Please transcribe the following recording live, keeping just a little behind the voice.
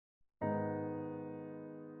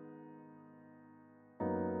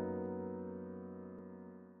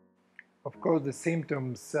Of course, the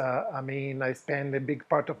symptoms, I spent a big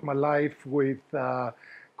part of my life with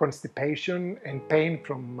constipation and pain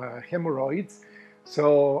from hemorrhoids.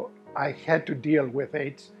 So I had to deal with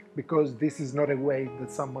it because this is not a way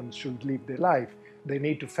that someone should live their life. They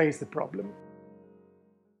need to face the problem.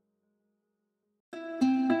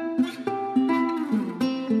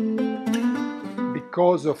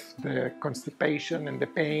 Because of the constipation and the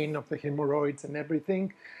pain of the hemorrhoids and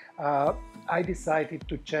everything, I decided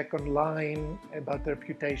to check online about the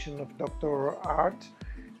reputation of Dr. Art,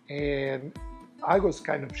 and I was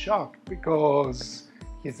kind of shocked because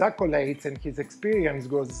his accolades and his experience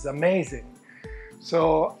was amazing.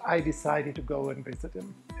 So I decided to go and visit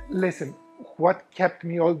him. Listen, what kept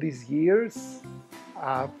me all these years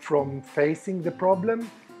from facing the problem,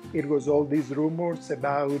 it was all these rumors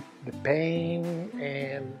about the pain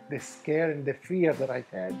and the scare and the fear that I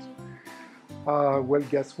had. Well,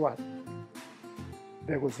 guess what?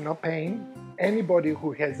 There was no pain. Anybody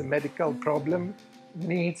who has a medical problem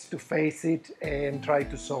needs to face it and try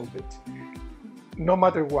to solve it, no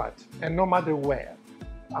matter what and no matter where.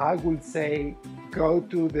 I would say go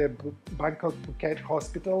to the Bangkok Phuket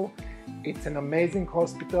hospital. It's an amazing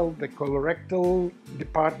hospital. The colorectal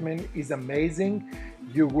department is amazing.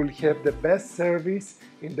 You will have the best service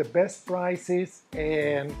in the best prices,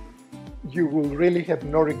 and you will really have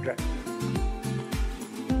no regret.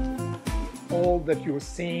 All that you're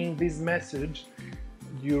seeing, this message,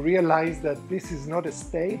 you realize that this is not a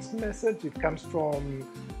staged message. It comes from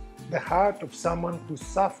the heart of someone who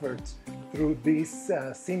suffered through these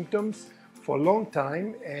symptoms for a long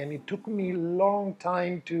time, and it took me a long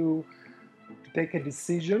time to take a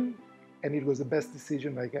decision, and it was the best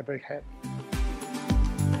decision I ever had.